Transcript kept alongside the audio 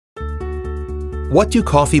What do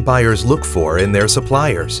coffee buyers look for in their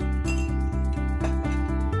suppliers?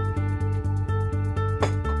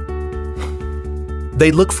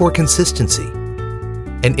 They look for consistency,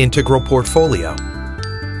 an integral portfolio,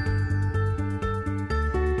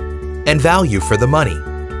 and value for the money.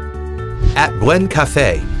 At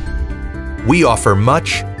Buencafe, we offer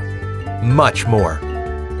much, much more.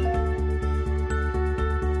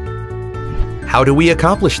 How do we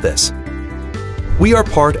accomplish this? We are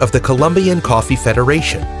part of the Colombian Coffee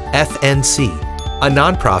Federation, FNC, a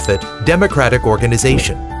nonprofit, democratic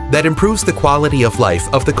organization that improves the quality of life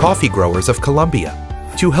of the coffee growers of Colombia.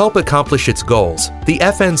 To help accomplish its goals, the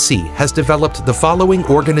FNC has developed the following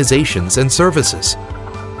organizations and services.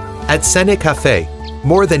 At Buencafe,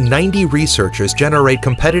 more than 90 researchers generate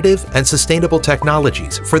competitive and sustainable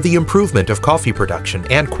technologies for the improvement of coffee production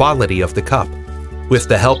and quality of the cup. With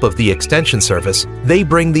the help of the Extension Service, they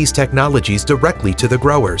bring these technologies directly to the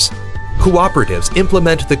growers. Cooperatives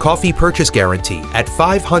implement the coffee purchase guarantee at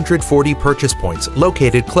 540 purchase points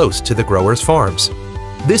located close to the growers' farms.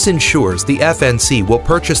 This ensures the FNC will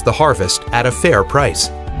purchase the harvest at a fair price.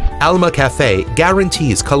 Alma Cafe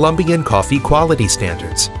guarantees Colombian coffee quality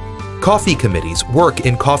standards. Coffee committees work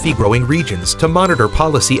in coffee-growing regions to monitor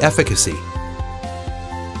policy efficacy.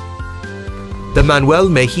 The Manuel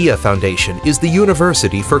Mejia Foundation is the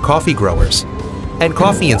university for coffee growers, and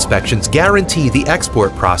coffee inspections guarantee the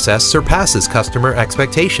export process surpasses customer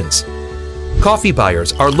expectations. Coffee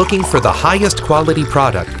buyers are looking for the highest quality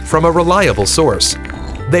product from a reliable source.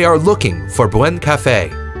 They are looking for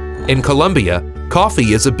Buencafe. In Colombia,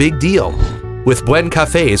 coffee is a big deal. With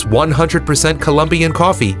Buencafe's 100% Colombian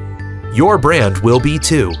coffee, your brand will be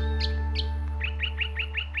too.